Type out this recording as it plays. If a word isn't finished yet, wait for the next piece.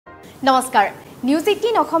নমস্কাৰ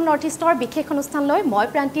News18 Assam Northeastৰ বিশেষ অনুষ্ঠানলৈ মই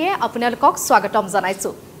প্ৰান্তিয়ে আপোনালোকক স্বাগতম জনাইছো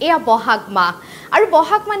এয়া বহাগ মাহ আৰু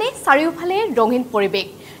বহাগ মানে চাৰিওফালে ৰঙীন পৰিবেশ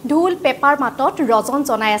ঢোল পেপাৰ মাতত ৰজন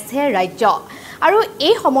জনাই আছে ৰাজ্য আৰু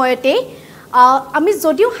এই সময়তে আমি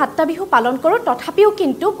যদিও হাত্তা বিহু পালন কৰো তথাপিও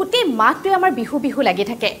কিন্তু গোটেই মাহটো আমাৰ বিহু বিহু লাগি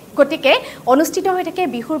থাকে গতিকে অনুষ্ঠিত হৈ থাকে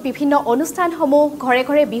বিহুৰ বিভিন্ন অনুষ্ঠানসমূহ ঘৰে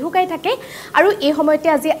ঘৰে বিহু গাই থাকে আৰু এই সময়তে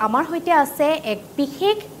আজি আমাৰ হৈতে আছে এক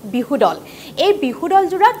বিশেষ বিহু দল এই বিহু দল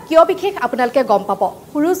জোৰা কিয় বিশেষ আপোনালোকে গম পাব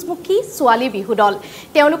পুৰুষমুখী ছোৱালী বিহু দল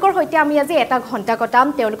তেওঁলোকৰ হৈতে আমি আজি এটা ঘণ্টা কটাম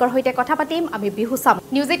তেওঁলোকৰ হৈতে কথা পাতিম আমি বিহু চাম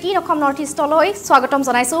News18 Assam Northeastলৈ স্বাগতম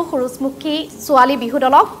জনাইছো পুৰুষমুখী ছোৱালী বিহু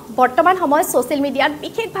দলক বৰ্তমান সময় সোশ্যাল মিডিয়াত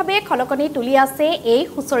বিশেষভাৱে খলকনি তুলি আছে এই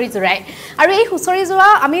হুচৰি জোৰাই আৰু এই হুচৰি জোৰা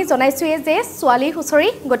আমি জনাইছো যে ছোৱালী হুচৰি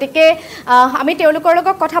গতিকে আমি তেওঁলোকৰ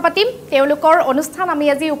লগত কথা পাতিম তেওঁলোকৰ অনুষ্ঠান আমি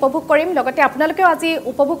আজি উপভোগ কৰিম লগতে আপোনালোকেও আজি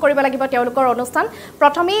উপভোগ কৰিব লাগিব তেওঁলোকৰ অনুষ্ঠান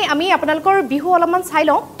প্ৰথমে আমি আপোনালোকৰ বিহু অলপমান চাই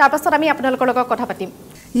লওঁ তাৰ পাছত আমি আপোনালোকৰ লগত কথা পাতিম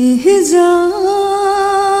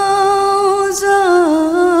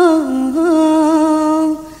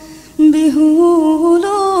বিহু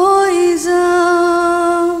লৈ যা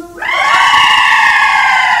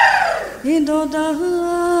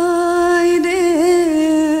দদাই দে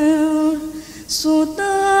চোতালত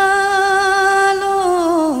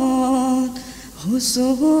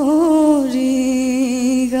হুঁচৰি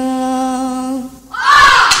গা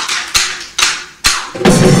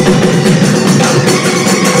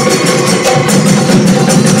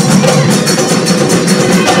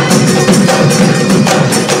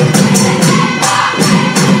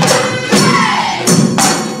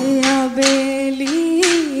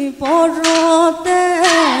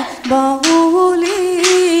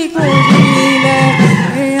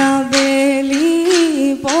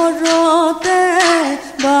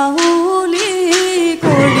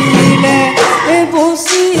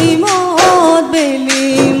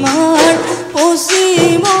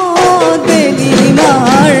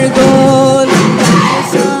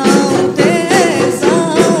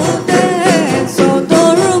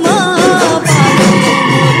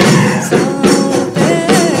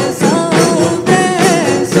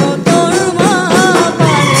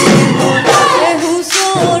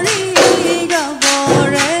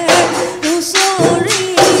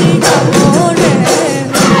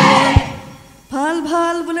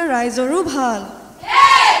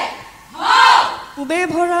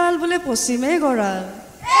পশ্চিমে গৰাল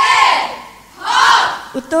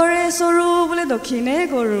উত্তৰে সৰু বোলে দক্ষিণে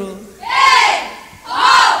গৰু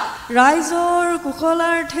ৰাইজৰ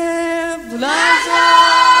কুশলাৰ্থে বোলা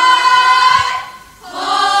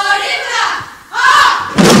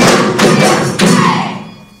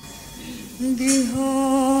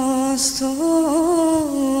গৃহস্থ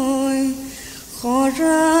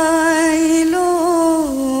শৰাই লৈ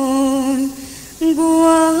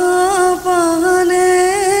গোৱা পানে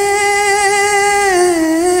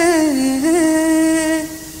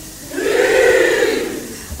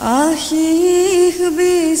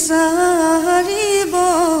বিচাৰিব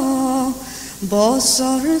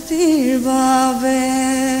বছৰটিৰ বাবে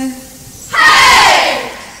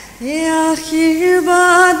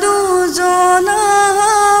আশীৰ্বাদ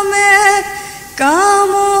জনামে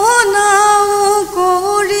কামনাও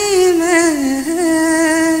কৰিমে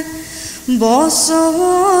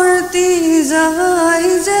বছৰটি যায়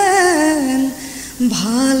যেন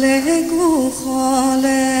ভালে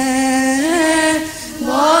কুশলে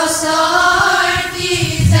বছৰটি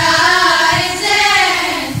যায়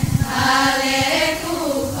যেন ভালে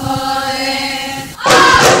কুশলে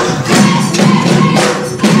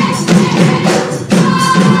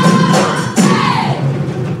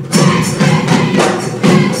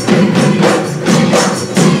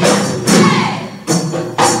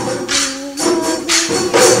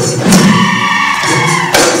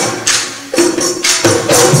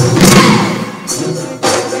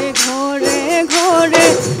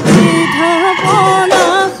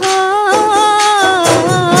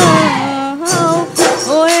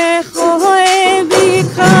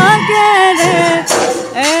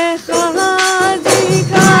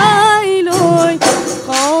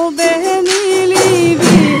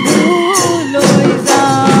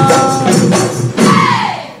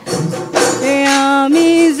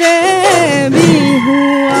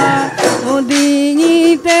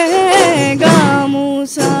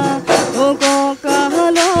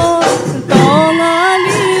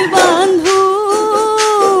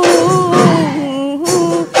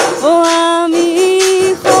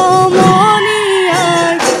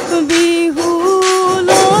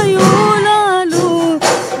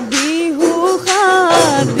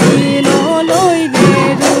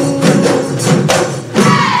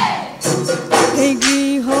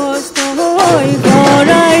gৃহস্থ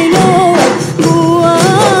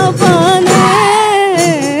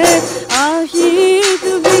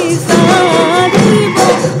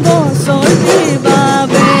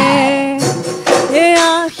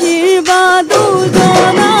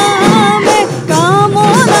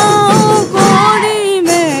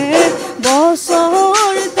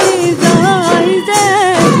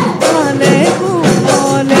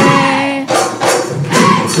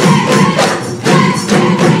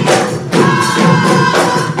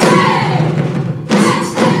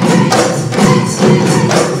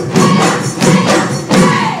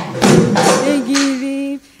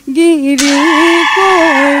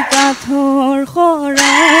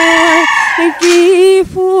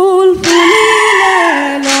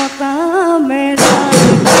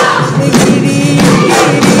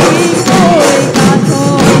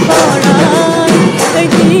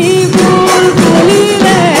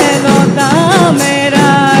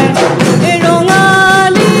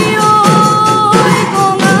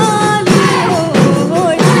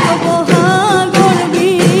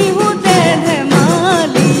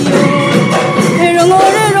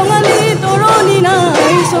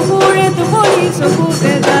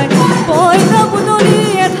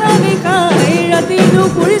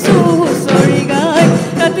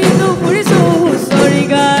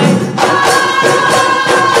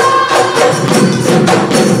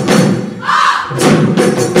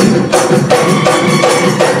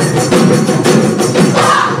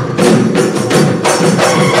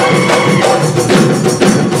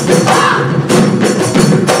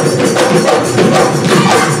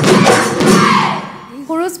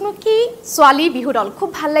ছোৱালী বিহুদল খুব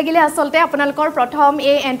ভাল লাগিলে আসলতে আপোনালোকৰ প্ৰথম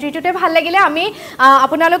এই এন্ট্ৰিটোতে ভাল লাগিলে আমি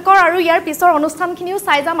আপোনালোকৰ আৰু ইয়াৰ পিছৰ অনুষ্ঠানখিনিও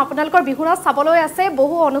চাই যাম আপোনালোকৰ বিহু নাচ চাবলৈ আছে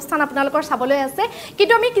বহু অনুষ্ঠান আপোনালোকৰ চাবলৈ আছে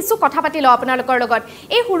কিন্তু আমি কিছু কথা পাতি লওঁ আপোনালোকৰ লগত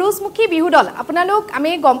এই হুৰুজমুখী বিহুদল আপোনালোক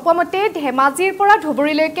আমি গম পোৱা মতে ধেমাজিৰ পৰা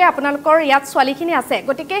ধুবুৰীলৈকে আপোনালোকৰ ইয়াত ছোৱালীখিনি আছে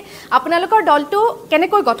গতিকে আপোনালোকৰ দলটো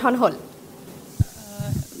কেনেকৈ গঠন হ'ল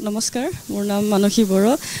নমস্কাৰ মোৰ নাম মানসী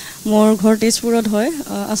বড়ো মোৰ ঘৰ তেজপুৰত হয়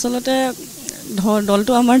আসলতে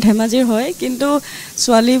দলটো আমাৰ ধেমাজিৰ হয় কিন্তু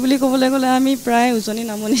ছোৱালী বুলি ক'বলৈ গ'লে আমি প্ৰায় উজনি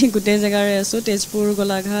নামনি গোটেই জেগাৰে আছোঁ তেজপুৰ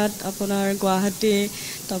গোলাঘাট আপোনাৰ গুৱাহাটী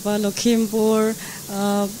তাৰপৰা লখিমপুৰ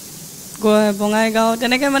বঙাইগাঁও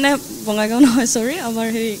তেনেকৈ মানে বঙাইগাঁও নহয় চৰি আমাৰ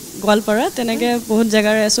হেৰি গোৱালপাৰা তেনেকৈ বহুত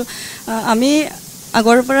জেগাৰে আছোঁ আমি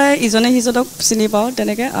আগৰ পৰাই ইজনে সিজনক চিনি পাওঁ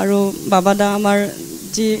তেনেকৈ আৰু বাবাদা আমাৰ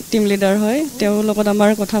যি টিম লিডাৰ হয় তেওঁৰ লগত আমাৰ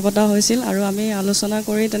কথা পতা হৈছিল আৰু আমি আলোচনা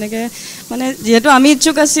কৰি তেনেকৈ মানে যিহেতু আমি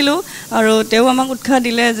ইচ্ছুক আছিলোঁ আৰু তেওঁ আমাক উৎসাহ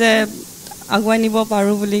দিলে যে আগুৱাই নিব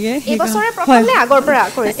পাৰোঁ বুলিকে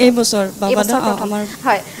এই বছৰ বাবাদা আমাৰ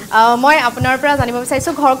হয় মই আপোনাৰ পৰা জানিব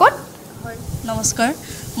বিচাৰিছোঁ ঘৰ ক'ত নমস্কাৰ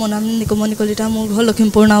মোৰ নাম নিকুমণি কলিতা মোৰ ঘৰ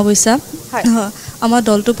লখিমপুৰ নাওবৈচা আমাৰ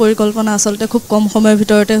দলটোৰ পৰিকল্পনা আচলতে খুব কম সময়ৰ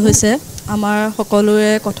ভিতৰতে হৈছে আমাৰ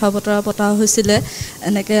সকলোৰে কথা বতৰা পতা হৈছিলে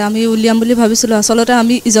এনেকৈ আমি উলিয়াম বুলি ভাবিছিলোঁ আচলতে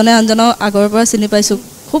আমি ইজনে আনজনক আগৰ পৰা চিনি পাইছোঁ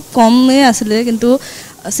খুব কমেই আছিলে কিন্তু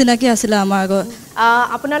চিনাকি আছিলে আমাৰ আগৰ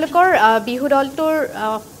আপোনালোকৰ বিহু দলটোৰ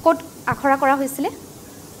ক'ত আখৰা কৰা হৈছিলে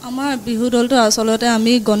আমাৰ বিহু দলটো আচলতে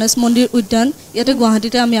আমি গণেশ মন্দিৰ উদ্যান ইয়াতে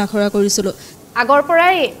গুৱাহাটীতে আমি আখৰা কৰিছিলোঁ আগৰ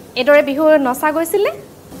পৰাই এইদৰে বিহু নচা গৈছিলে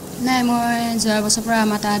নাই মই যোৱা বছৰৰ পৰা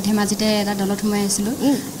আমাৰ তাত ধেমাজিতে এটা দলত সোমাই আছিলোঁ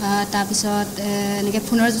তাৰপিছত এনেকৈ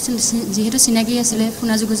ফোনৰ যিহেতু চিনাকি আছিলে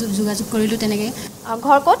ফোনৰ যোগাযোগ কৰিলোঁ তেনেকৈ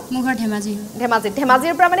ঘৰ ক'ত মোৰ ঘৰ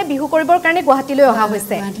ধেমাজিৰ পৰা মানে বিহু কৰিবৰ কাৰণে গুৱাহাটীলৈ অহা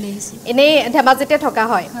হৈছে এনেই ধেমাজিতে থকা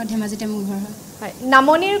হয় ধেমাজিতে মোৰ ঘৰ হয়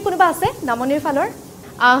নামনিৰ কোনোবা আছে নামনিৰ ফালৰ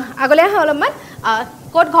আগলৈ আহা অলপমান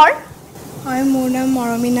ক'ত ঘৰ হয় মোৰ নাম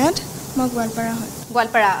মৰমীনাথ মই গোৱালপাৰা হয়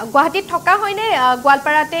গুৱাহাটীত থকা হয়নে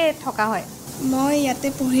গোৱালপাৰাতে থকা হয় মই ইয়াতে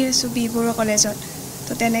পঢ়ি আছোঁ বিবৰুৱা কলেজত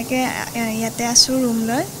তো তেনেকৈ ইয়াতে আছোঁ ৰুম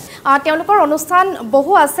লৈ তেওঁলোকৰ অনুষ্ঠান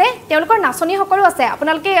বহু আছে তেওঁলোকৰ নাচনীসকলো আছে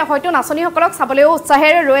আপোনালোকে হয়তো নাচনীসকলক চাবলৈও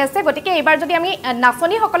উৎসাহেৰে ৰৈ আছে গতিকে এইবাৰ যদি আমি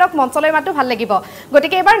নাচনীসকলক মঞ্চলৈ মাতো ভাল লাগিব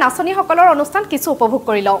গতিকে এইবাৰ নাচনীসকলৰ অনুষ্ঠান কিছু উপভোগ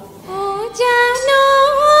কৰি লওঁ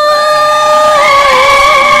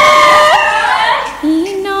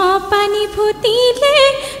পানী ফুটিলে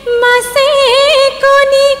মাছে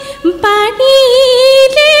কণী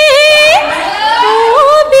পাৰিলে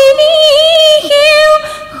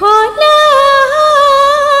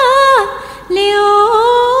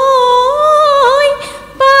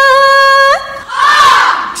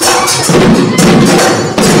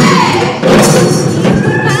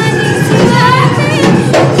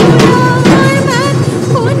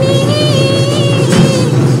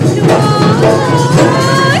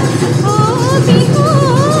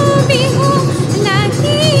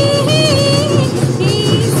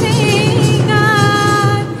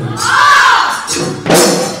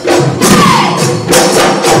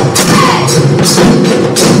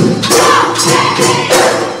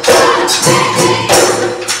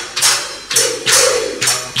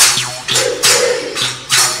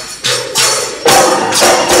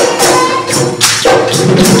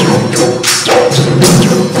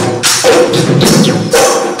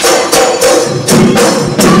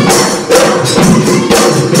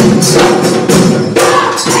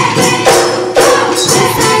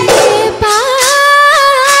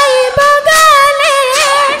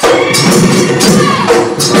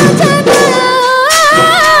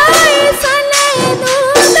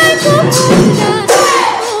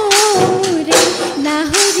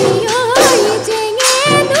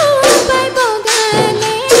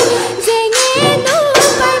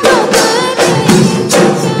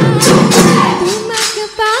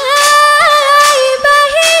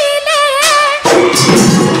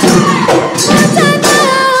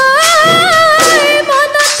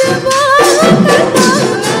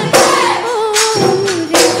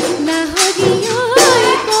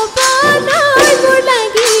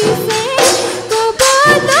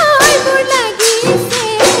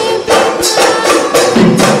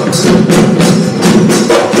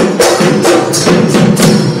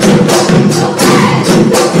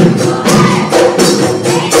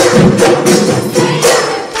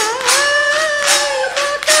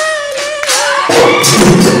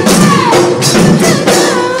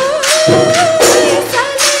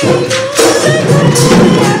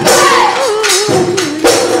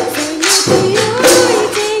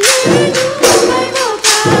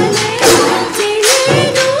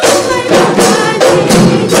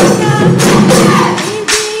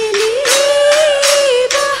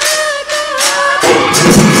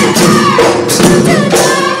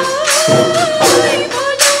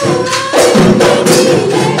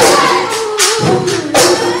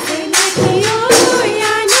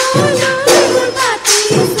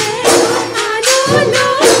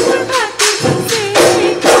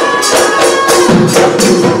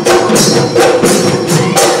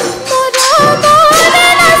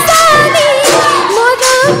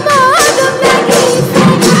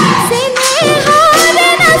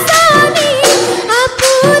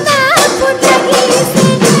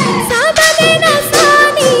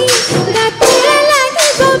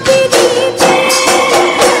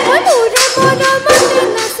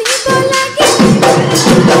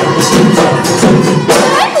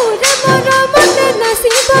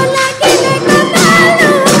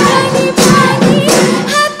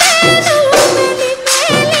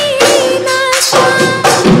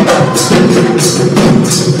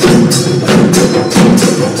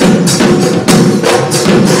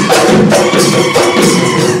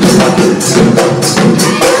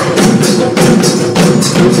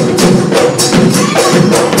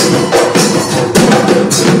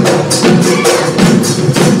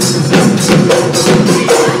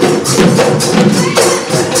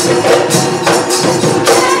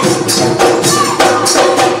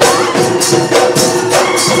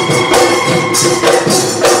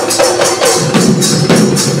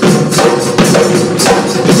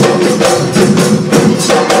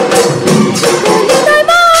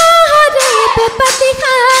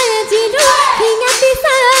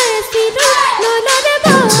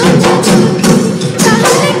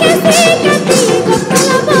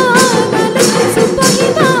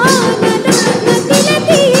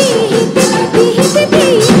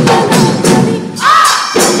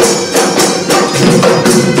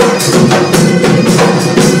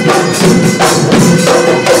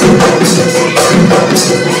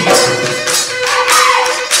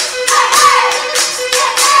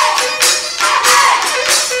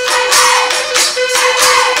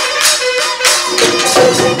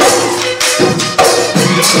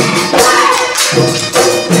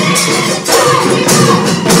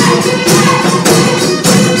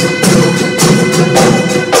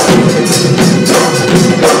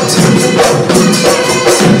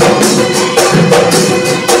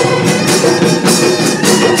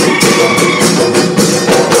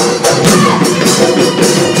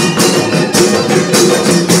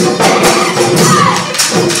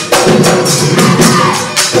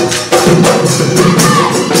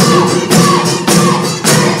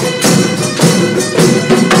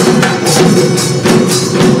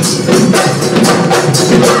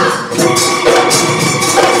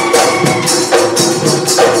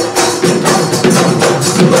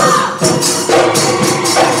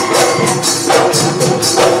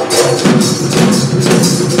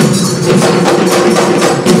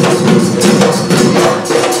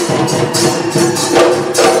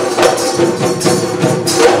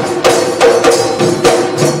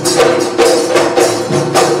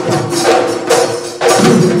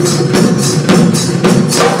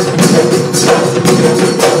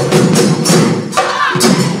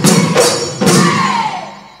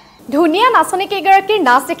কেইগৰাকীৰ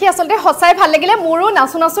নাচ দেখি আচলতে সঁচাই ভাল লাগিলে মোৰো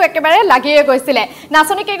নাচো একেবাৰে লাগিয়ে গৈছিলে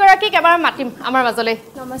নাচনী কেইগৰাকীক এবাৰ মাতিম আমাৰ মাজলৈ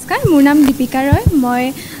নমস্কাৰ মোৰ নাম দীপিকা ৰয় মই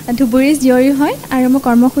ধুবুৰীৰ জীয়ৰী হয় আৰু মই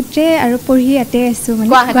কৰ্মসূত্ৰে আৰু পঢ়ি ইয়াতে আছোঁ মানে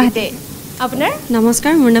গুৱাহাটীতে আপোনাৰ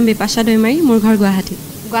নমস্কাৰ মোৰ নাম বিপাশা দৈমাৰী মোৰ ঘৰ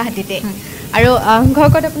গুৱাহাটীতে আৰু ঘৰ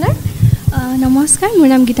ক'ত আপোনাৰ নমস্কাৰ মোৰ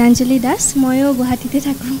নাম গীতাঞ্জলি দাস ময়ো গুৱাহাটীতে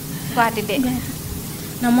থাকোঁ গুৱাহাটীতে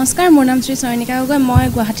নমস্কাৰ মোৰ নাম শ্ৰী চয়নিকা গগৈ মই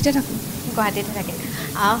গুৱাহাটীতে থাকোঁ গুৱাহাটীতে থাকে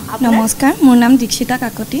নমস্কাৰ মোৰ নাম দীক্ষিতা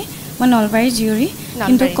কাকতি মই নলবাৰীৰ জীয়ৰী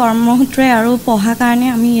কিন্তু কৰ্মসূত্ৰে আৰু পঢ়াৰ কাৰণে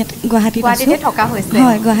আমি ইয়াত গুৱাহাটীতে থকা হৈছে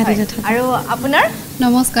হয় গুৱাহাটীতে থাকোঁ আৰু আপোনাৰ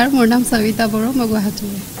নমস্কাৰ মোৰ নাম সবিতা বড়ো মই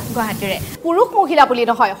গুৱাহাটীৰে পুৰুষ মহিলা বুলি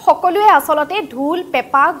নহয় সকলোৱে আচলতে ঢোল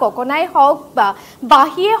পেপা গগনাই হওক বা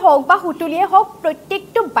বাঁহীয়ে হওক বা সুতুলিয়ে হওক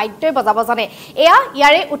প্ৰত্যেকটো বাদ্যই বজাব জানে এয়া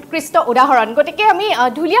ইয়াৰে উৎকৃষ্ট উদাহৰণ গতিকে আমি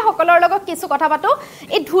ঢুলীয়াসকলৰ লগত কিছু কথা পাতো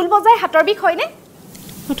এই ঢোল বজাই হাতৰ বিষ হয়নে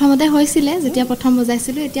প্ৰথমতে হৈছিলে যেতিয়া প্ৰথম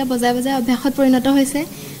বজাইছিলোঁ এতিয়া বজাই অভ্যাসত পৰিণত হৈছে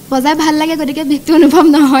বজাই ভাল লাগে গতিকে বিষটো অনুভৱ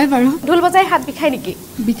নহয় বাৰু ঢোল বজাই হাত বিষাই নেকি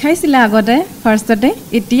বিষাইছিলে আগতে ফাৰ্ষ্টতে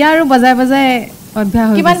এতিয়া আৰু বজাই অভ্যাস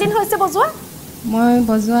হৈ কিমান দিন হৈছে বজোৱা মই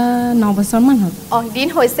বজোৱা 9 বছৰমান হ'ল দিন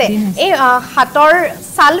হৈছে এই হাতৰ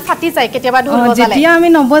ছাল ফাটি যায় কেতিয়াবা ঢোল বজালে যেতিয়া আমি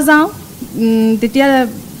নবজাওঁ তেতিয়া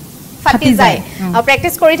ফাটি যায়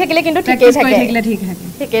প্ৰেক্টিছ কৰি থাকিলে কিন্তু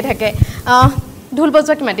ঠিকেই থাকে ঢোল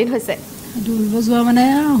বজোৱা কিমান দিন হৈছে ঢোল বজোৱা মানে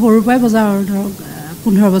সৰুৰ পৰাই বজাওঁ আৰু ধৰক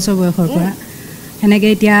 15 বছৰ বয়সৰ পৰা সেনেকৈ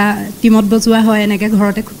এতিয়া টিমত বজোৱা হয় এনেকৈ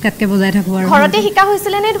ঘৰতে খুটকাটকৈ বজাই থাকোঁ আৰু ঘৰতে শিকা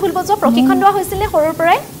হৈছিলে নে ঢোল বজোৱা প্ৰশিক্ষণ লোৱা হৈছিলে সৰুৰ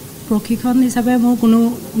পৰাই প্ৰশিক্ষণ হিচাপে মোৰ কোনো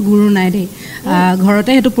গুৰু নাই দেই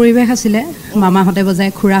ঘৰতে সেইটো পৰিৱেশ আছিলে মামাহঁতে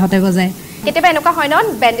বজায় খুৰাহঁতে বজায় কেতিয়াবা এনেকুৱা হয় ন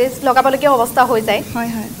বেণ্ডেজ লগাবলগীয়া অৱস্থা হৈ যায়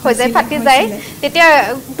ফাটি যায় তেতিয়া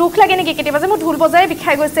দুখ লাগে নেকি কেতিয়াবা যে মোৰ ঢোল বজাই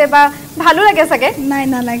বিষাই গৈছে বা ভালো লাগে চাগে নাই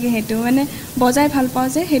নালাগে সেইটো মানে বজাই ভাল পাওঁ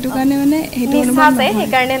যে সেইটো কাৰণে মানে সেইটো নিচা আছে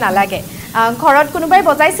সেইকাৰণে নালাগে ঘৰত কোনোবাই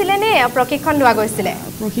বজাইছিলে নে প্ৰশিক্ষণ লোৱা গৈছিলে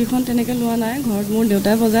প্ৰশিক্ষণ তেনেকৈ লোৱা নাই ঘৰত মোৰ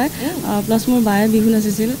দেউতাই বজায় প্লাছ মোৰ বায়ে বিহু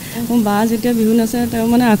নাচিছিল মোৰ বা যেতিয়া বিহু নাচে তেওঁ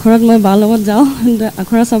মানে আখৰাত মই বাৰ লগত যাওঁ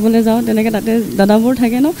আখৰা চাবলৈ যাওঁ তেনেকৈ তাতে দাদাবোৰ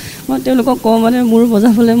থাকে ন মই তেওঁলোকক কওঁ মানে মোৰ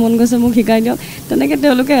বজাবলৈ মন গৈছে মোক শিকাই দিয়ক তেনেকৈ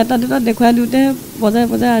তেওঁলোকে এটা দুটা দেখুৱাই দিওঁতে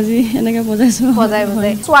বজাই আজি এনেকৈ বজাইছোঁ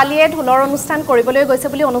ছোৱালীয়ে ঢোলৰ অনুষ্ঠান কৰিবলৈ গৈছে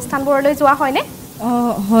বুলি অনুষ্ঠানবোৰলৈ যোৱা হয়নে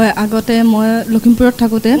হয় আগতে মই লখিমপুৰত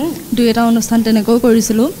থাকোঁতে 2-এটা অনুষ্ঠান তেনেকৈও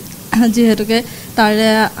কৰিছিলোঁ যিহেতুকে তাৰে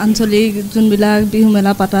আঞ্চলিক যোনবিলাক বিহু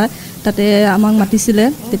মেলা পাতা তাতে আমাক মাতিছিলে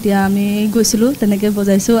তেতিয়া আমি গৈছিলোঁ তেনেকৈ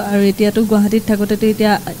বজাইছোঁ আৰু এতিয়াতো গুৱাহাটীত থাকোঁতেতো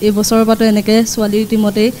এতিয়া এইবছৰৰ পৰাতো এনেকৈ ছোৱালীৰ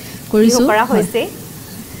টিমতেই কৰিছোঁ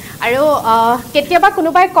আৰু কেতিয়াবা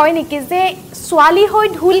কোনোবাই কয় নেকি যে ছোৱালী হৈ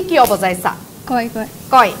ঢোল কিয় বজাইছা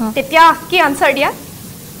কয় তেতিয়া কি আনচাৰ দিয়া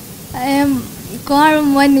কওঁ আৰু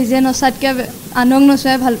মই নিজে নচাতকৈ আনক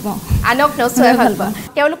নচুৱাই ভাল পাওঁ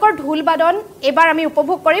তেওঁলোকৰ ঢোল বাদন এবাৰ আমি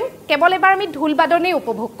উপভোগ কৰিম কেৱল এবাৰ আমি ঢোল বাদনেই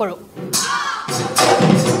উপভোগ কৰোঁ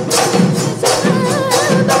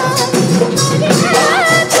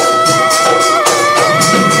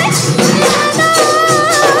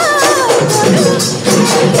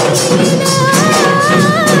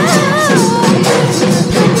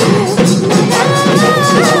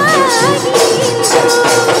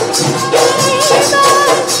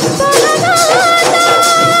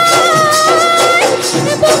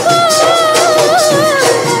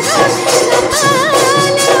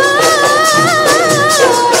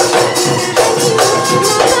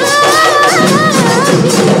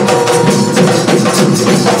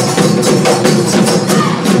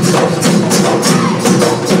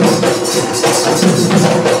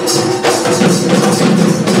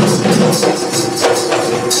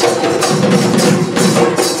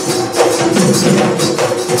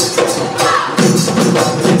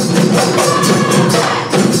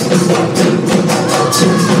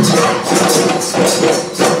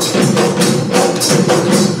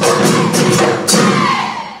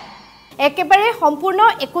একেবাৰে সম্পূৰ্ণ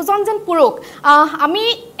একোজন যেন পুৰুষ আমি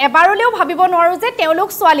এবাৰলৈও ভাবিব নোৱাৰোঁ যে তেওঁলোক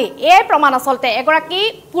ছোৱালী এয়াই প্ৰমাণ আচলতে এগৰাকী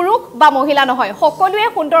পুৰুষ বা মহিলা নহয় সকলোৱে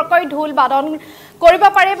সুন্দৰকৈ ঢোল বাদন কৰিব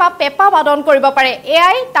পাৰে বা পেপা বাদন কৰিব পাৰে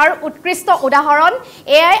এয়াই তাৰ উৎকৃষ্ট উদাহৰণ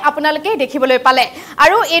এয়াই আপোনালোকে দেখিবলৈ পালে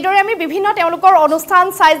আৰু এইদৰে আমি বিভিন্ন তেওঁলোকৰ অনুষ্ঠান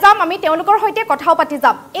চাই যাম আমি তেওঁলোকৰ সৈতে কথাও পাতি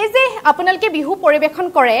যাম এই যে আপোনালোকে বিহু পৰিৱেশন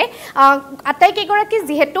কৰে আটাইকেইগৰাকী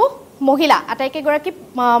যিহেতু মহিলা আটাইকেইগৰাকী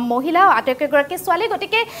মহিলা আটাইকেইগৰাকী ছোৱালী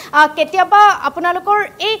গতিকে কেতিয়াবা আপোনালোকৰ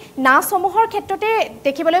এই নাচসমূহৰ ক্ষেত্ৰতে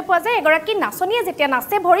দেখিবলৈ পোৱা যায় এগৰাকী নাচনীয়ে যেতিয়া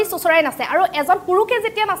নাচে ভৰি চুচৰাই নাচে আৰু এজন পুৰুষে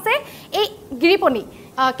যেতিয়া নাচে এই গিৰিপনি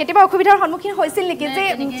কেতিয়াবা অসুবিধাৰ সন্মুখীন হৈছিল নেকি যে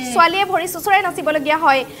ছোৱালীয়ে ভৰি চুচৰাই নাচিবলগীয়া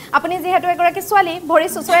হয় আপুনি যেহেতু এগৰাকী ছোৱালী ভৰি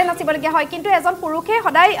চুচৰাই নাচিবলগীয়া হয় কিন্তু এজন পুৰুষে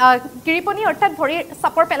সদায় কৃপনি অৰ্থাৎ ভৰি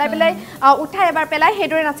চাপৰ পেলাই উঠাই এবাৰ পেলাই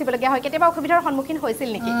হেদৰে নাচিবলগীয়া হয় কেতিয়াবা অসুবিধাৰ সন্মুখীন হৈছিল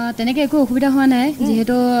নেকি তেনেকৈ একো অসুবিধা হোৱা নাই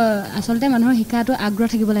যেহেতু আচলতে মানুহৰ শিক্ষাটো আগ্ৰহ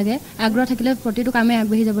থাকিব লাগে আগ্ৰহ থাকিলে প্ৰতিটো কামে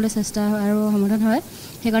আগবাঢ়ি যাবলৈ চেষ্টা আৰু সমাধান হয়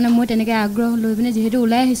সেইকাৰণে মই তেনেকৈ আগ্ৰহ লৈ পিনে যেহেতু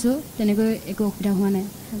ওলাই আহিছোঁ তেনেকৈ একো অসুবিধা হোৱা নাই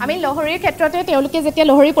আমি লহৰীৰ ক্ষেত্ৰতে তেওঁলোকে যেতিয়া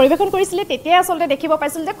লহৰী পৰিৱেশন কৰিছিলে তেতিয়া আচলতে দেখিব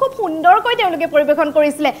পাইছিল যে খুব সুন্দৰকৈ তেওঁলোকে পৰিৱেশন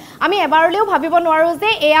কৰিছিলে আমি এবাৰলৈও ভাবিব নোৱাৰোঁ যে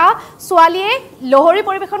এয়া ছোৱালীয়ে লহৰী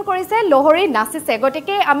পৰিৱেশন কৰিছে লহৰী নাচিছে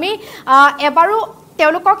গতিকে আমি এবাৰো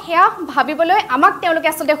তেওঁলোকক হেয়া ভাবিবলৈ আমাক তেওঁলোকে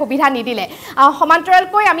আচলতে সুবিধা নিদিলে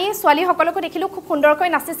সমান্তৰালকৈ আমি ছোৱালীসকলকো দেখিলোঁ খুব সুন্দৰকৈ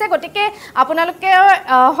নাচিছে গতিকে আপোনালোকে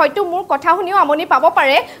হয়তো মোৰ কথা শুনিও আমনি পাব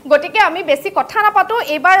পাৰে গতিকে আমি বেছি কথা নাপাতো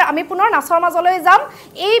এইবাৰ আমি পুনৰ নাচৰ মাজলৈ যাম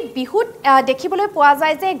এই বিহুত দেখিবলৈ পোৱা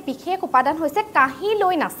যায় যে বিশেষ উপাদান হৈছে কাহি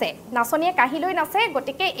লৈ নাচে নাচনীয়ে কাহি লৈ নাচে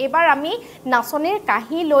গতিকে এইবাৰ আমি নাচনীৰ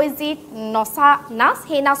কাহি লৈ যি নচা নাচ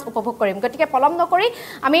সেই নাচ উপভোগ কৰিম গতিকে পলম নকৰি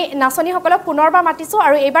আমি নাচনীসকলক পুনৰবাৰ মাতিছোঁ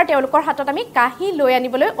আৰু এইবাৰ তেওঁলোকৰ হাতত আমি কাহি লৈ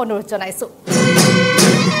আনিবলৈ অনুৰোধ জনাইছোঁ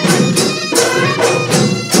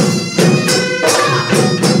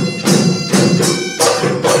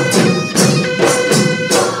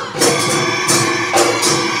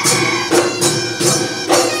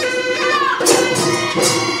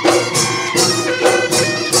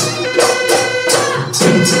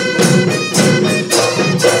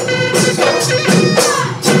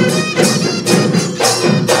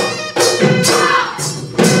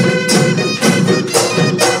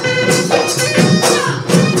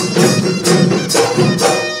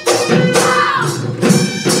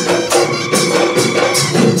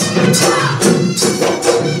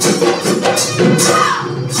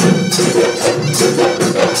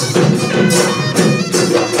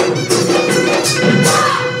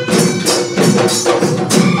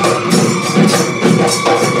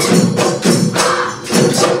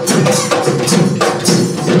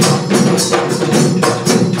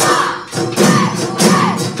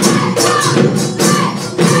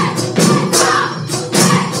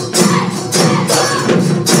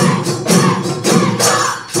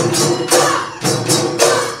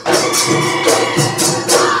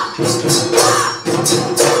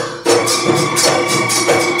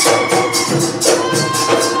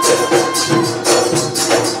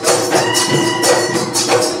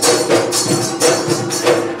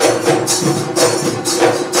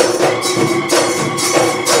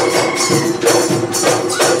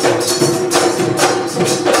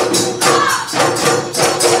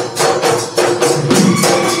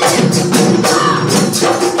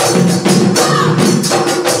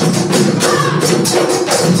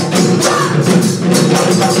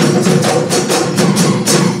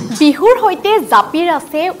জাপিৰ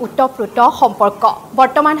আছে উতপ্ৰোত সম্পৰ্ক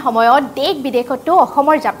বৰ্তমান সময়ত দেশ বিদেশতো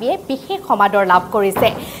অসমৰ জাপিয়ে বিশেষ সমাদৰ লাভ কৰিছে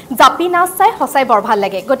জাপি নাচ চাই সঁচাই বৰ ভাল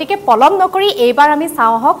লাগে গতিকে পলম নকৰি এইবাৰ আমি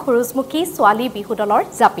চাওঁ হক খুৰুজমুখী ছোৱালী বিহু দলৰ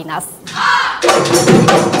জাপি নাচ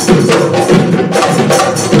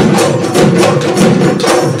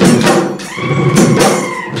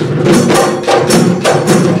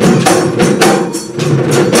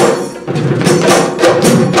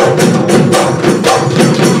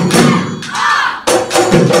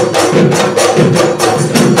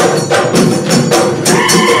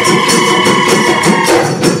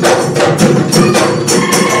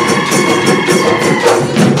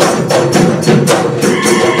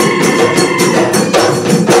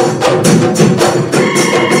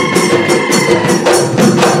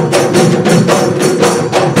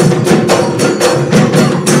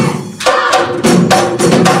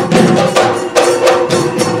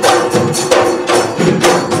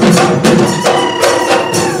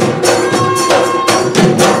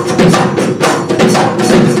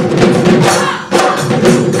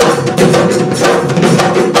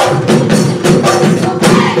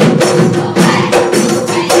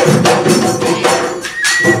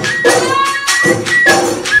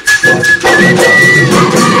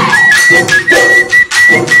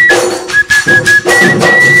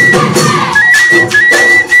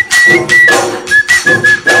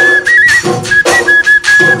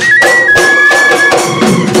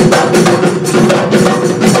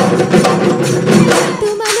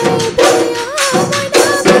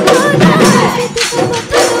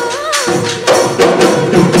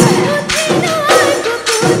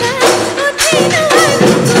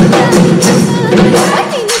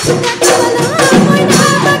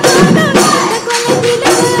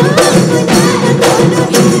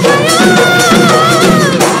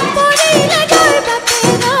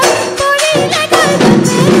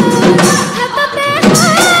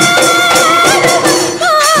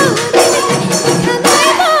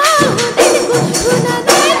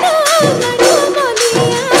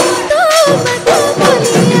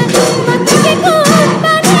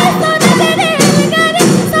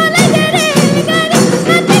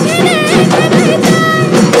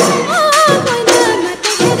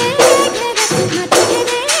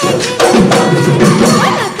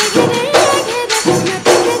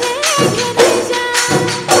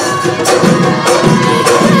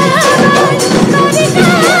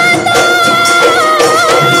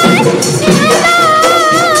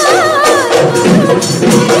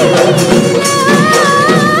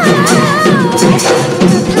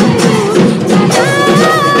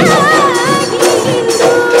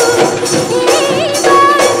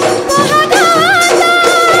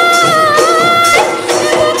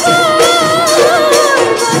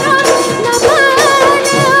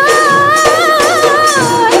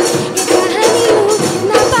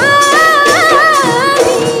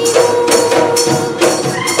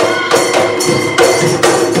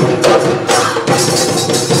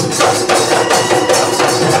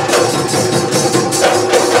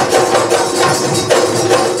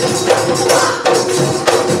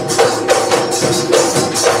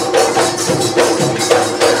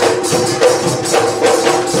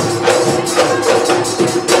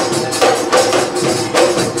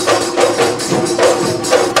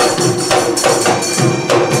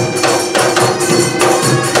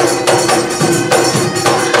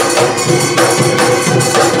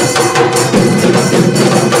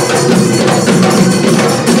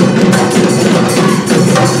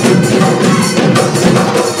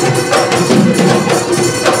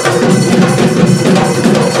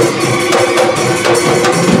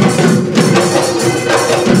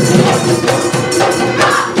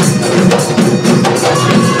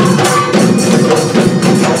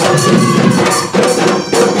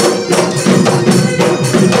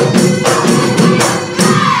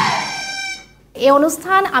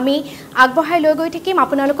অনুষ্ঠান আমি আগবঢ়াই লৈ গৈ থাকিম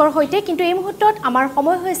আপোনালোকৰ সৈতে কিন্তু এই মুহূৰ্তত আমাৰ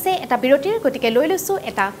সময় হৈছে এটা বিৰতিৰ গতিকে লৈ লৈছো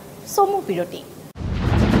এটা চমু বিৰতি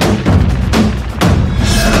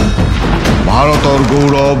ভাৰতৰ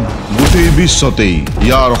গৌৰৱ গোটেই বিশ্বতেই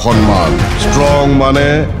ইয়াৰ সন্মান ষ্ট্ৰং মানে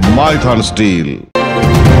Maithon steel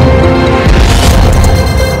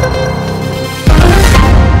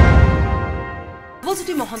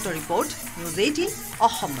Positive Mohanto report, News18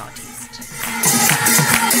 Assam Northeast.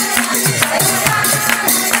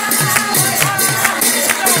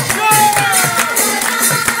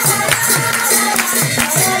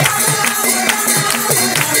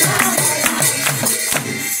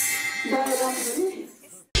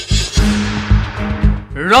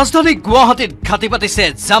 ৰাজধানী গুৱাহাটীত ঘাটি পাতিছে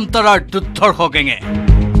জামতাৰাৰ দুৰ্ধৰ্ষ গেঙে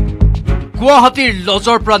গুৱাহাটীৰ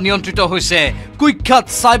লজৰ পৰা নিয়ন্ত্ৰিত হৈছে কুখ্যাত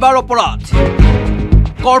সাইবাৰ অপৰাধ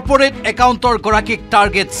কৰ্পোৰেট একাউণ্টৰ গৰাকীক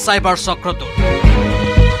টাৰ্গেট সাইবাৰ চক্ৰটো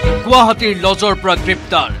গুৱাহাটীৰ লজৰ পৰা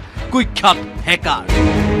গ্ৰেপ্তাৰ কুখ্যাত হেকাৰ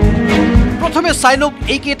প্ৰথমে চাইলক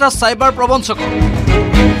এইকেইটা সাইবাৰ প্ৰবঞ্চক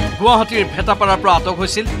গুৱাহাটীৰ ভেটাপাৰাৰ পৰা আটক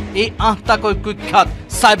হৈছিল এই ৮টাকৈ কুখ্যাত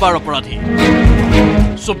সাইবাৰ অপৰাধী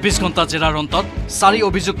 ২৪ ঘণ্টা জেৰাৰ অন্তত ৪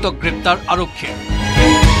 অভিযুক্তক গ্ৰেপ্তাৰ আৰক্ষীৰ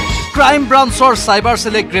ক্ৰাইম ব্ৰাঞ্চৰ সাইবাৰ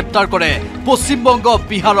সেলে গ্ৰেপ্তাৰ কৰে পশ্চিমবংগ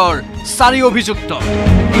বিহাৰৰ ৪ অভিযুক্ত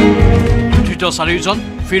ধৃত ৪জন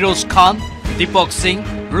ফিৰোজ খান দীপক সিং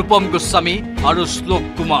ৰূপম গোস্বামী আৰু শ্লোক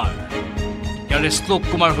কুমাৰ ইয়াৰে শ্লোক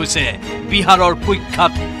কুমাৰ হৈছে বিহাৰৰ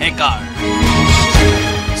কুখ্যাত হেকাৰ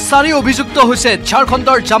 ৪ অভিযুক্ত হৈছে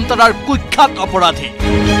ঝাৰখণ্ডৰ জামতাৰাৰ কুখ্যাত অপৰাধী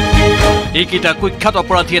এইকেইটা কুখ্যাত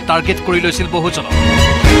অপৰাধীয়ে টাৰ্গেট কৰি লৈছিল বহুজনক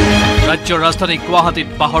ৰাজ্যৰ ৰাজধানী গুৱাহাটীত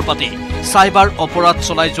বাহৰ পাতি সাইবাৰ অপৰাধ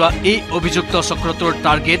চলাই যোৱা এই অভিযুক্ত চক্ৰটোৰ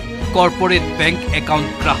টাৰ্গেট কৰ্পোৰেট বেংক একাউণ্ট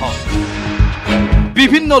গ্ৰাহক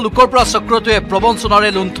বিভিন্ন লোকৰ পৰা চক্ৰটোৱে প্ৰবঞ্চনাৰে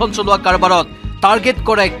লুণ্ঠন চলোৱা কাৰবাৰত টাৰ্গেট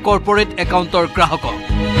কৰে কৰ্পোৰেট একাউণ্টৰ গ্ৰাহকক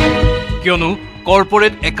কিয়নো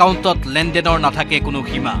কৰ্পোৰেট একাউণ্টত লেনদেনৰ নাথাকে কোনো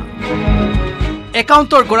সীমা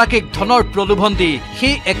একাউণ্টৰ গৰাকীক ধনৰ প্ৰলোভন দি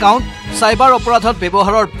সেই একাউণ্ট সাইবাৰ অপৰাধত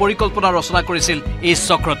ব্যৱহাৰৰ পৰিকল্পনা ৰচনা কৰিছিল এই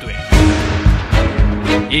চক্ৰটোৱে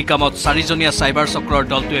এই কামত ৪জনীয়া সাইবাৰ চক্ৰৰ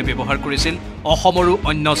দলটোৱে ব্যৱহাৰ কৰিছিল অসমৰো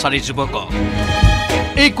অন্য ৪ যুৱকক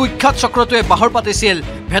এই কুখ্যাত চক্ৰটোৱে বাহৰ পাতিছিল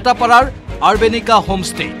ভেটাপাৰাৰ আৰবেনিকা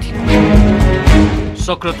হোমষ্টেত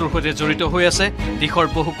চক্ৰটোৰ সৈতে জড়িত হৈ আছে দেশৰ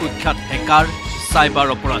বহু কুখ্যাত হেকাৰ সাইবাৰ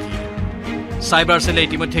অপৰাধী সাইবাৰ সেলে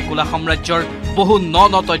ইতিমধ্যে কোলা সাম্ৰাজ্যৰ বহু ন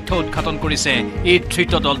তথ্য উদ্ঘাটন কৰিছে এই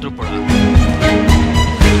ধৃত দলটোৰ পৰা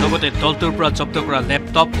লগতে দলটোৰ পৰা জব্দ কৰা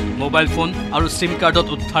লেপটপ মোবাইল ফোন আৰু সিম কাৰ্ডত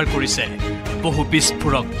উদ্ধাৰ কৰিছে বহু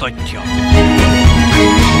বিস্ফোৰক তথ্য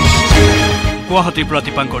গুৱাহাটীৰ পৰা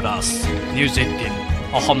Dipankar Das News18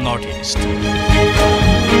 Assam Northeast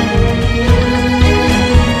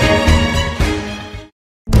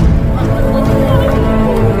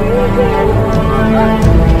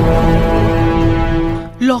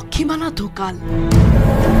লক্ষীমালা ঢুকাল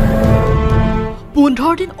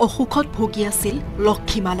 15 দিন অসুখত ভুগি আছিল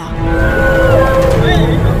লক্ষীমালা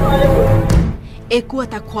একো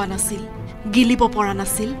এটা খোৱা নাছিল গিলিব পৰা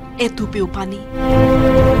নাছিল এটুপিও পানী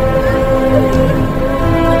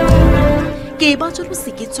কেইবাজনো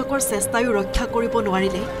চিকিৎসকৰ চেষ্টায়ো ৰক্ষা কৰিব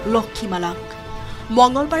নোৱাৰিলে লক্ষীমালাক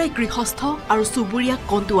মঙ্গলবাৰে গৃহস্থ আৰু চুবুৰীয়াক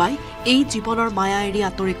কন্দুৱাই এই জীৱনৰ মায়া এৰি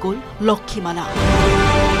আঁতৰি গ'ল লক্ষীমালা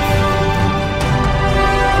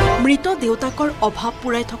মৃত দেউতাকৰ অভাৱ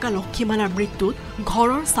পুৰাই থকা লক্ষীমালাৰ মৃত্যুত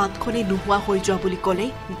ঘৰৰ ছাদখনে নোহোৱা হৈ যোৱা বুলি ক'লে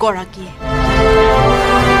গৰাকীয়ে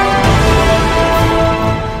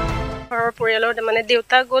ঘৰৰ পৰিয়ালৰ মানে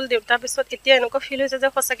দেউতা গ'ল দেউতাৰ পিছত এতিয়া এনেকুৱা ফিল হৈছে যে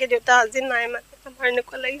সঁচাকৈ দেউতা আজি নাই মানে আমাৰ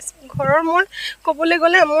এনেকুৱা লাগিছে ঘৰৰ মোৰ ক'বলৈ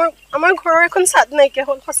গ'লে আমাৰ ঘৰৰ এখন ছাদ নাইকিয়া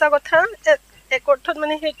হ'ল সঁচা কথা এক অৰ্থত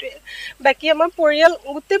মানে সেইটোৱে বাকী আমাৰ পৰিয়াল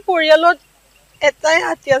গোটেই পৰিয়ালত এটাই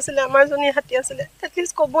হাতী আছিলে আমাৰ জনী হাতী আছিলে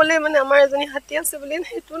এটলিষ্ট ক'বলৈ মানে আমাৰ এজনী হাতী আছে বুলি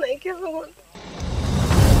সেইটো নাইকিয়া হৈ গ'ল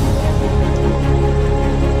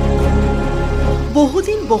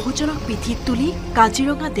বহুদিন বহুজনক পিঠিত তুলি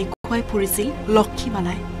কাজিৰঙা দেখুৱাই ফুৰিছিল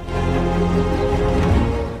লক্ষীমালাই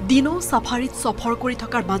দিনো সাফাৰীত সফৰ কৰি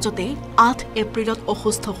থকাৰ মাজতে ৮ এপ্ৰিলত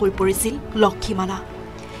অসুস্থ হৈ পৰিছিল লক্ষীমালা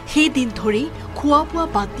সেই দিন ধৰি খোৱা বোৱা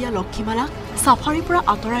বাদ দিয়া লক্ষীমালাক সাফাৰীৰ পৰা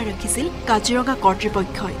আঁতৰাই ৰাখিছিল কাজিৰঙা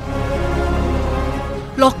কৰ্তৃপক্ষই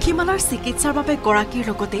লক্ষীমালাৰ চিকিৎসাৰ বাবে গৰাকীৰ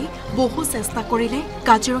লগতে বহু চেষ্টা কৰিলে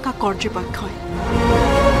কাজিৰঙা কৰ্তৃপক্ষই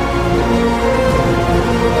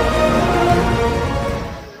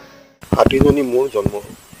হাতীজনী মোৰ জন্ম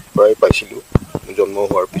প্ৰায় পাইছিলোঁ জন্ম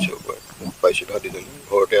হোৱাৰ পিছৰ পৰা পাইছিলোঁ হাতীজনী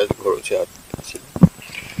ঘৰতে আছিল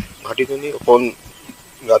হাতীজনী অকণ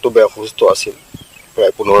গাটো বেয়া অসুস্থ আছিল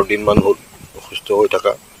প্ৰায় 15 দিনমান হ'ল অসুস্থ হৈ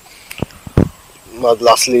থকা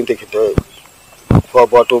লাষ্টলি তেখেতে খোৱা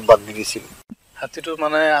বোৱাটো বাদ দি দিছিল হাতীটো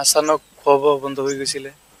মানে আচানক খোৱা বোৱা বন্ধ হৈ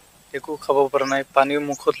গৈছিলে একো খাব পৰা নাই পানী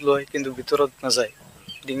মুখত লয় কিন্তু ভিতৰত নাযায়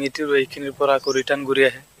ডিঙিটো এইখিনিৰ পৰা আকৌ ৰিটাৰ্ণ ঘূৰি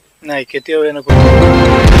আহে নাই কেতিয়াও এনেকুৱা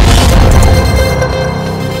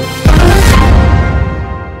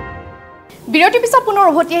বিৰতিৰ পিছত পুনৰ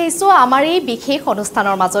উভতি আহিছো আমাৰ এই বিশেষ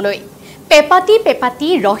অনুষ্ঠানৰ মাজলৈ পেপাতি পেপাতি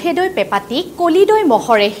ৰহেদৈ পেপাতি কলিদৈ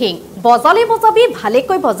মহৰে হিং বজালে বজাবি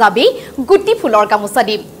ভালেকৈ বজাবি গুটি ফুলৰ গামোচা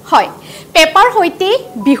দিম হয় পেপাৰ হৈতে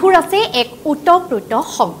বিহুৰ আছে এক উতপ্ৰোত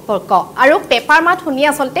সম্পৰ্ক আৰু পেপাৰ মাত শুনি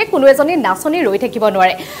আসলতে কোনো এজনী নাচনী ৰৈ থাকিব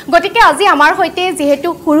নোৱাৰে গতিকে আজি আমাৰ হৈতে যেহেতু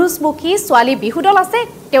খুৰুজমুখী ছোৱালী বিহুদল আছে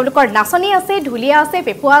তেওঁলোকৰ নাচনী আছে ঢুলিয়া আছে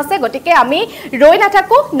পেপুৱা আছে গতিকে আমি ৰৈ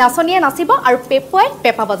নাথাকো নাচনীয়ে নাচিব আৰু পেপুৱাই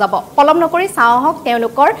পেপা বজাব পলম নকৰি চাওঁ হওক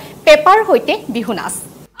তেওঁলোকৰ পেপাৰ হৈতে বিহু নাচ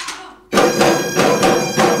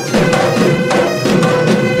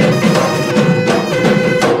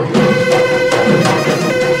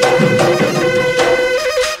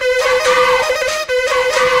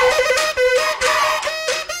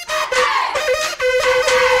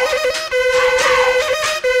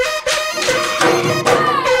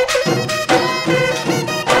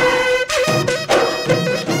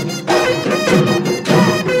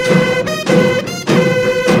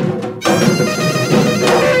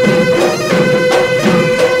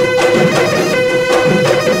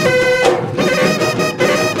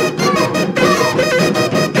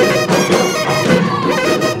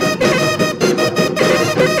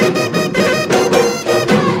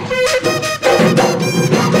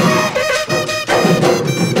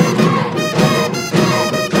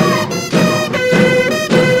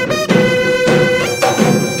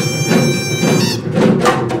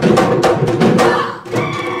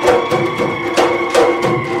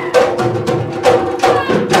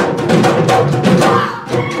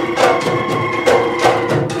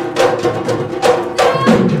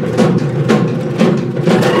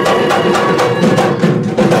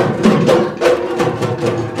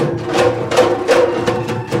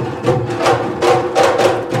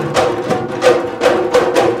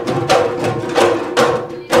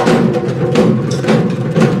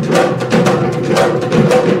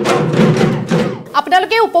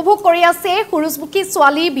উপভোগ কৰি আছে খুৰুজমুখী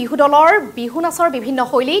ছোৱালী বিহুদলৰ বিহু নাচৰ বিভিন্ন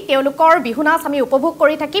শৈলী তেওঁলোকৰ বিহু নাচ আমি উপভোগ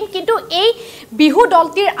কৰি থাকিম কিন্তু এই বিহু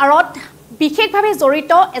দলটিৰ আৰত বিশেষভাৱে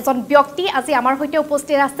জড়িত এজন ব্যক্তি আজি আমাৰ হৈতে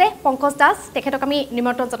উপস্থিত আছে পংকজ দাস তেখেতক আমি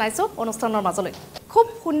নিমন্ত্ৰণ জনাইছো অনুষ্ঠানৰ মাজলৈ খুব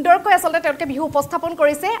সুন্দৰকৈ আসলতে তেওঁলোকে বিহু উপস্থাপন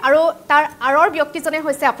কৰিছে আৰু তাৰ আৰৰ ব্যক্তিজনে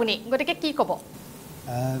হৈছে আপুনি গতিকে কি ক'ব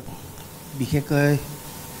বিশেষকৈ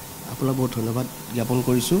আপোনাক বহুত ধন্যবাদ জ্ঞাপন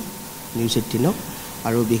কৰিছো নিউজ 18ক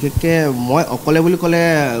আৰু বিশেষকৈ মই অকলে বুলি ক'লে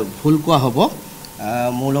ভুল কোৱা হ'ব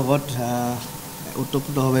মোৰ লগত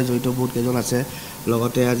উত্তপ্তভাৱে জড়িত বহুত কেইজন আছে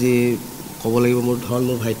লগতে আজি ক'ব লাগিব মোৰ ধন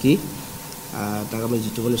মোৰ ভাইটি তাক আমি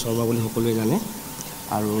জিতুমণি শৰ্মা বুলি সকলোৱে জানে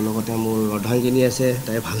আৰু লগতে মোৰ অৰ্ধাংগিনী আছে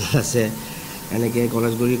তাই ভাল আছে এনেকৈ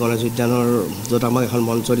গণেশগুৰি গণেশ উদ্যানৰ য'ত আমাক এখন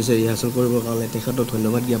মঞ্চ দিছে ৰিহাৰ্চেল কৰিবৰ কাৰণে তেখেতক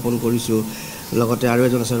ধন্যবাদ জ্ঞাপন কৰিছোঁ লগতে আৰু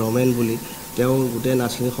এজন আছে ৰমেন বুলি তেওঁ গোটেই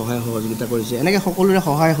নাচখিনি সহায় সহযোগিতা কৰিছে এনেকৈ সকলোৰে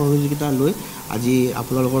সহায় সহযোগিতা লৈ আজি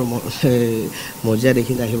আপোনালোকৰ মজিয়া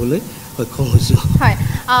দেখি আহিবলৈ সক্ষম হৈছোঁ হয়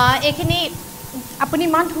এইখিনি আপুনি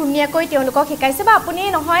মান ধুনীয়াকৈ তেওঁলোকক শিকাইছে বা আপুনি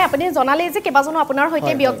নহয় আপুনি জনালে যে কেইবাজনো আপোনাৰ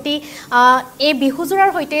হৈতে ব্যক্তি এই বিহুজোৰাৰ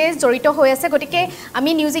হৈতে জড়িত হৈ আছে গতিকে আমি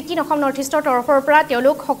নিউজ 18 অসম নৰ্থ ইষ্টৰ তৰফৰ পৰা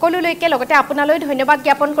তেওঁলোক সকলোলৈকে লগতে আপোনালৈ ধন্যবাদ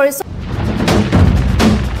জ্ঞাপন কৰিছোঁ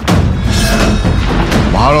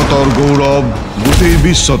ভাৰতৰ গৌৰৱ গোটেই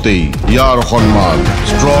বিশ্বতেই ইয়াৰ সন্মান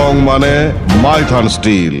ষ্ট্ৰং মানে মাইথান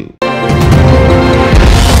ষ্টীল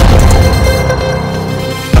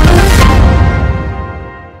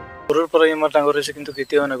সৰুৰ পৰা ইমান ডাঙৰ হৈছে কিন্তু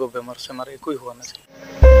কেতিয়াও এনেকুৱা বেমাৰ চেমাৰ একোই হোৱা নাছিল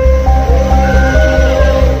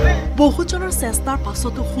বহুজনৰ চেষ্টাৰ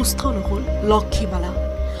পাছতো সুস্থ নহ'ল লক্ষীমালা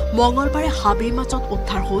মঙলবাৰে হাবিৰ মাজত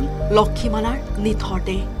উদ্ধাৰ হ'ল লক্ষীমালাৰ নিথৰ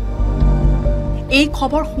দেহ এই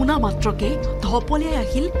খবৰ শুনা মাত্ৰকে ধপলিয়াই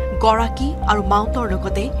আহিল গৰাকী আৰু মাউণ্টৰ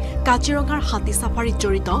লগতে কাজিৰঙাৰ হাতী চাফাৰীত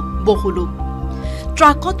জড়িত বহু লোক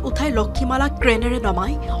ট্ৰাকত উঠাই লক্ষীমালাক ক্ৰেনেৰে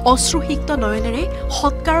নমাই অশ্ৰুসিক্ত নয়নেৰে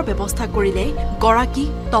সৎকাৰৰ ব্যৱস্থা কৰিলে গৰাকী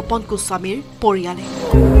তপন গোস্বামীৰ পৰিয়ালে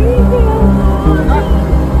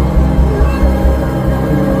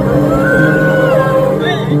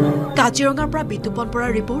কাজিৰঙাৰ পৰা বিতুপন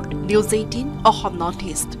বৰাৰ report news 18 Assam north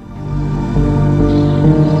east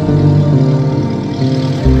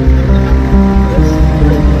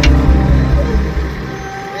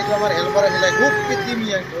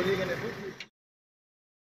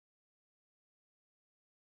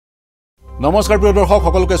নমস্কাৰ প্ৰিয় দৰ্শক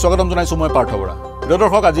সকলোকে স্বাগতম জনাইছো মই পাৰ্থ বৰা প্ৰিয়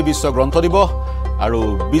দৰ্শক আজি বিশ্ব গ্ৰন্থ দিৱস আৰু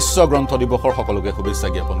বিশ্ব গ্ৰন্থ দিৱসৰ সকলোকে শুভেচ্ছা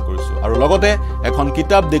জ্ঞাপন কৰিছো আৰু লগতে এখন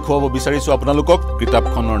কিতাপ দেখুৱাব বিচাৰিছো আপোনালোকক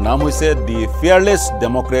কিতাপখনৰ নাম হৈছে দি ফেয়াৰলেছ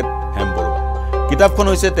ডেমক্ৰেট হেম বৰুৱা কিতাপখন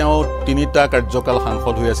হৈছে তেওঁ 3টা কাৰ্যকাল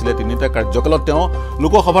সাংসদ হৈ আছিল 3টা কাৰ্যকালত তেওঁ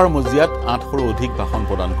লোকসভাৰ মজিয়াত 800ৰো অধিক ভাষণ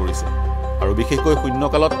প্ৰদান কৰিছে আৰু বিশেষকৈ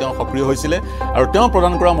শূন্যকালত তেওঁ সক্ৰিয় হৈছিল আৰু তেওঁ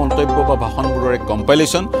প্ৰদান কৰা মন্তব্য বা ভাষণবোৰৰ এক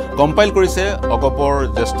কম্পাইল কৰিছে অগপৰ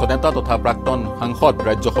জ্যেষ্ঠ নেতা তথা প্ৰাক্তন সাংসদ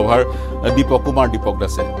ৰাজ্যসভাৰ দীপক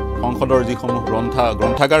দাসে সংসদৰ যিসমূহ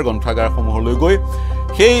গ্ৰন্থাগাৰসমূহলৈ গৈ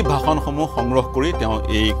সেই ভাষণসমূহ সংগ্ৰহ কৰি তেওঁ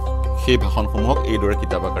সেই ভাষণসমূহক এইদৰে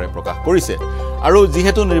কিতাপ আকাৰে প্ৰকাশ কৰিছে আৰু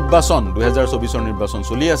যিহেতু নিৰ্বাচন 2024ৰ নিৰ্বাচন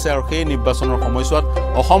চলি আছে আৰু সেই নিৰ্বাচনৰ সময়ছোৱাত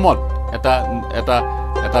অসমত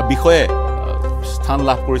এটা বিষয়ে স্থান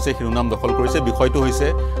লাভ কৰিছে শিৰোনাম দখল কৰিছে বিষয়টো হৈছে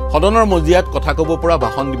সদনৰ মজিয়াত কথা ক'ব পৰা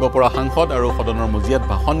ভাষণ দিব পৰা সাংসদ আৰু সদনৰ মজিয়াত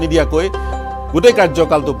ভাষণ নিদিয়াকৈ গোটেই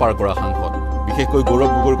কাৰ্যকালটো পাৰ কৰা সাংসদ বিশেষকৈ গৌৰৱ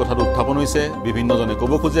গগৈৰ কথাটো উত্থাপন হৈছে বিভিন্নজনে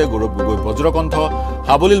ক'ব খোজে গৌৰৱ গগৈ বজ্ৰকণ্ঠ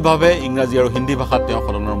সাবলীলভাৱে ইংৰাজী আৰু হিন্দী ভাষাত তেওঁ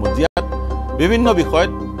সদনৰ মজিয়াত বিভিন্ন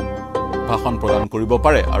বিষয়ত ভাষণ প্ৰদান কৰিব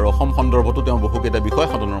পাৰে আৰু অসম সন্দৰ্ভতো তেওঁ বহুকেইটা বিষয়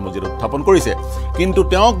সদনৰ মজিয়াত উত্থাপন কৰিছে কিন্তু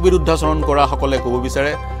তেওঁক বিৰুদ্ধাচৰণ কৰা সকলে ক'ব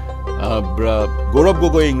বিচাৰে গৌৰৱ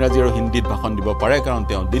গগৈ ইংৰাজী আৰু হিন্দীত ভাষণ দিব পাৰে কাৰণ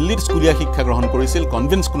তেওঁ দিল্লীত স্কুলীয়া শিক্ষা গ্ৰহণ কৰিছিল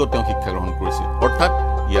কনভেন্ট স্কুলত তেওঁ শিক্ষা গ্ৰহণ কৰিছিল অৰ্থাৎ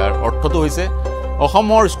ইয়াৰ অৰ্থটো হৈছে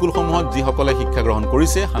অসমৰ স্কুলসমূহত যিসকলে শিক্ষা গ্ৰহণ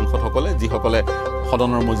কৰিছে সাংসদসকলে যিসকলে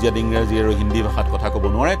সদনৰ মজিয়াত ইংৰাজী আৰু হিন্দী ভাষাত কথা ক'ব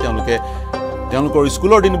নোৱাৰে তেওঁলোকৰ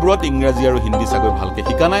স্কুলৰ দিনবোৰত ইংৰাজী আৰু হিন্দী চাগৈ ভালকৈ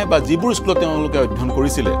শিকা নাই বা যিবোৰ স্কুলত তেওঁলোকে অধ্যয়ন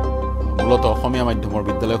কৰিছিলে মূলতঃ অসমীয়া মাধ্যমৰ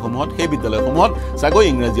বিদ্যালয়সমূহত সেই বিদ্যালয়সমূহত চাগৈ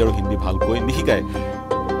ইংৰাজী আৰু হিন্দী ভালকৈ নিশিকায়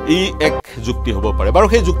এই এক যুক্তি হ'ব পাৰে বাৰু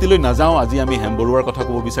সেই যুক্তিলৈ নাযাওঁ আজি আমি হেমবৰুৱাৰ কথা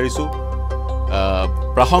ক'ব বিচাৰিছোঁ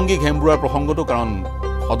প্ৰাসংগিক হেমবৰুৱাৰ প্ৰসংগটো কাৰণ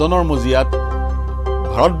সদনৰ মজিয়াত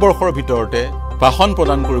ভাৰতবৰ্ষৰ ভিতৰতে ভাষণ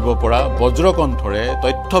প্ৰদান কৰিব পৰা বজ্ৰকণ্ঠৰে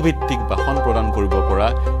তথ্যভিত্তিক ভাষণ প্ৰদান কৰিব পৰা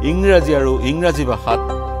ইংৰাজী ভাষাত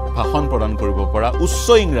ভাষণ প্ৰদান কৰিব পৰা উচ্চ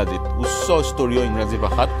স্তৰীয় ইংৰাজী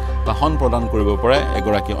ভাষাত ভাষণ প্ৰদান কৰিব পৰা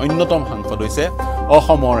এগৰাকী অন্যতম সাংসদ হৈছে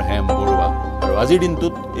অসমৰ হেমবৰুৱা আৰু আজিৰ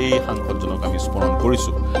দিনটোত এই সাংসদজনক আমি স্মৰণ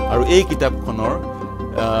কৰিছোঁ আৰু এই কিতাপখনৰ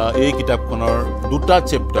 2টা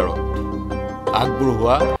চেপ্টাৰত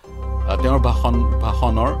আগবঢ়োৱা তেওঁৰ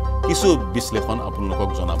ভাষণৰ কিছু বিশ্লেষণ আপোনালোকক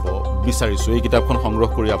জনাব বিচাৰিছোঁ এই কিতাপখন সংগ্ৰহ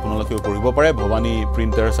কৰি আপোনালোকেও পঢ়িব পাৰে ভৱানী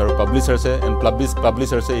প্ৰিণ্টাৰ্ছ আৰু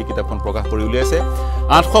পাব্লিচাৰ্ছে এই কিতাপখন প্ৰকাশ কৰি উলিয়াইছে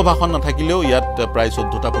 800 ভাষণ নাথাকিলেও ইয়াত প্ৰায়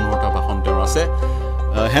 14টা 15টা ভাষণ তেওঁৰ আছে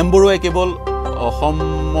হেমবৰুৱাই কেৱল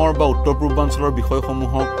অসমৰ বা উত্তৰ পূৰ্বাঞ্চলৰ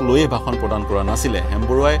বিষয়সমূহক লৈয়ে ভাষণ প্ৰদান কৰা নাছিলে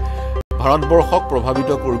হেমবৰুৱাই ভাৰতবৰ্ষক প্ৰভাৱিত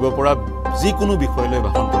কৰিব পৰা যিকোনো বিষয় লৈ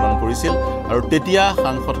ভাষণ প্ৰদান কৰিছিল আৰু তেতিয়া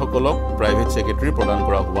সাংসদসকলক প্ৰাইভেট ছেক্ৰেটাৰী প্ৰদান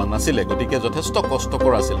কৰা হোৱা নাছিলে গতিকে যথেষ্ট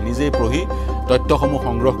কষ্টকৰ আছিল নিজেই পঢ়ি তথ্যসমূহ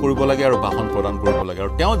সংগ্ৰহ কৰিব লাগে আৰু ভাষণ প্ৰদান কৰিব লাগে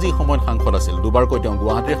আৰু তেওঁ যি সময়ত সাংসদ আছিল দুবাৰকৈ তেওঁ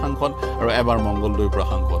গুৱাহাটীৰ সাংসদ আৰু এবাৰ মংগলদৈৰ পৰা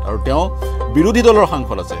সাংসদ আৰু তেওঁ বিৰোধী দলৰ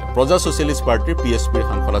সাংসদ আছে প্ৰজা ছ'চিয়েলিষ্ট পাৰ্টিৰ PSPৰ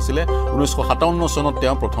সাংসদ আছিলে 1957 চনত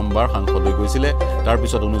তেওঁ প্ৰথমবাৰ সাংসদ হৈ গৈছিলে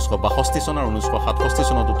তাৰপিছত 1962 চন আৰু 1967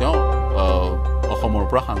 চনতো তেওঁ অসমৰ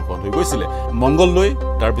পৰা সাংসদ হৈ গৈছিলে মংগলদৈ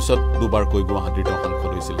তাৰপিছত দুবাৰকৈ গুৱাহাটীৰ তেওঁ সাংসদ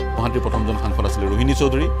হৈছিল গুৱাহাটীৰ প্ৰথমজন সাংসদ আছিল ৰোহিণী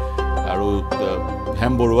চৌধুৰী আৰু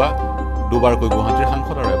হেমবৰুৱা দুবাৰকৈ গুৱাহাটীৰ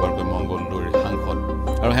সাংসদ আৰু এবাৰকৈ মংগলদৈৰ সাংসদ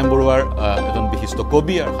আৰু হেমবৰুৱাৰ এজন বিশিষ্ট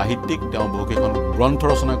কবি আৰু সাহিত্যিক তেওঁ বহুকেইখন গ্ৰন্থ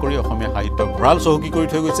ৰচনা কৰি অসমীয়া সাহিত্যৰ ভঁৰাল চহকী কৰি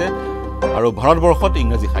থৈ গৈছে আৰু ভাৰতবৰ্ষত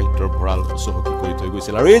ইংৰাজী সাহিত্যৰ ভঁৰাল চহকী কৰি থৈ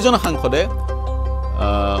গৈছিল আৰু এইজন সাংসদে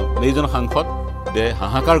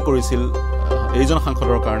হাহাকাৰ কৰিছিল এইজন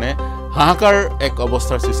সাংসদৰ কাৰণে হাহাকাৰ এক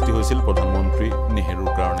অৱস্থাৰ সৃষ্টি হৈছিল প্ৰধানমন্ত্ৰী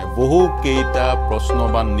নেহেৰুৰ কাৰণে বহুকেইটা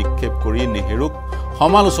প্ৰশ্নবান নিক্ষেপ কৰি নেহেৰুক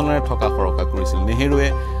সমালোচনাৰে থকা সৰকা কৰিছিল নেহেৰুৱে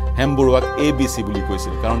হেমবৰুৱাক ABC বুলি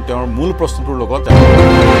কৈছিল কাৰণ তেওঁৰ মূল প্ৰশ্নটোৰ লগত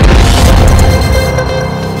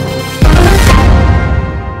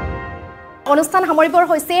অনুষ্ঠান সামৰিবৰ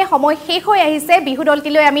হৈছে সময় শেষ হৈ আহিছে বিহু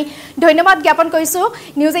দলটিলৈ আমি ধন্যবাদ জ্ঞাপন কৰিছোঁ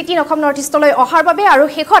News18 অসম নৰ্থ ইষ্টলৈ অহাৰ বাবে আৰু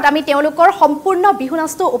শেষত আমি তেওঁলোকৰ সম্পূৰ্ণ বিহু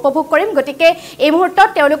নাচটো উপভোগ কৰিম গতিকে এই মুহূৰ্তত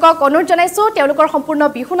তেওঁলোকক অনুৰোধ জনাইছোঁ তেওঁলোকৰ সম্পূৰ্ণ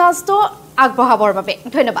বিহু নাচটো আগবঢ়াবৰ বাবে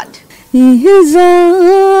ধন্যবাদ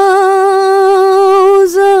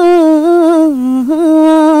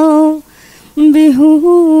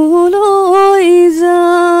বিহুলৈ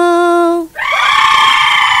যাওঁ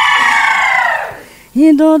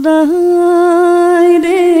দদাই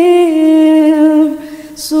দে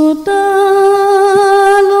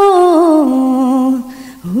চোতালো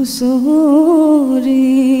হুঁচৰি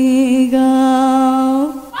গাওঁ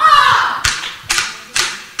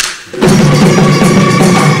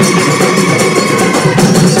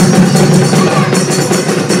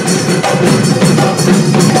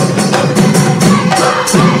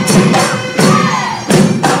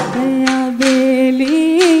বেলি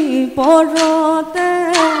পৰতে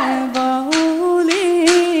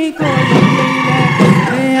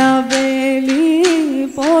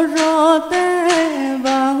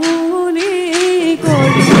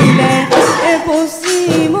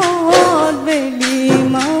পশ্চিমত বেলি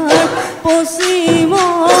মাৰ পশ্চিম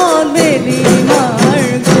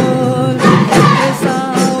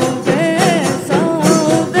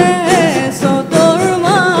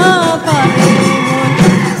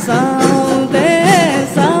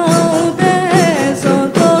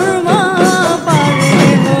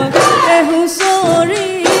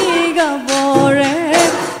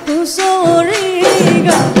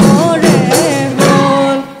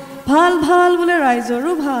ভাল ভাল বোলে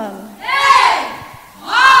ৰাইজৰো ভাল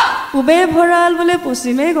পূবে ভঁৰাল বোলে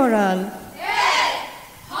পশ্চিমে গঁৰাল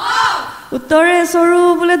উত্তৰে চৰু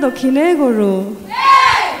বোলে দক্ষিণে গৰু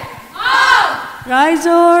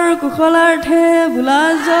ৰাইজৰ কুশলাৰ্থে বোলা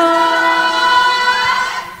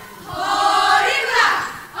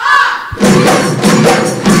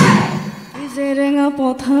জেৰেঙা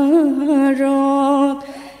পথাৰত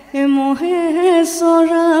মহে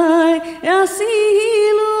চৰাই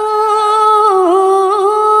আছিল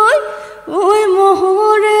ঐ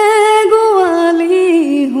মহৰে গোৱালি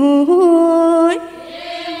হৈ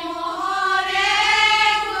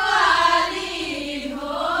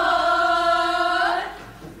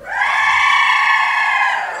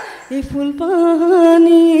এই ফুল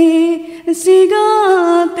পানী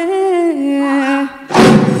চিগাতে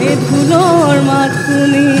এই ঢোলৰ মাত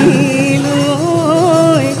শুনিলো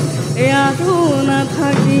আৰু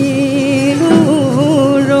নাথাকিলো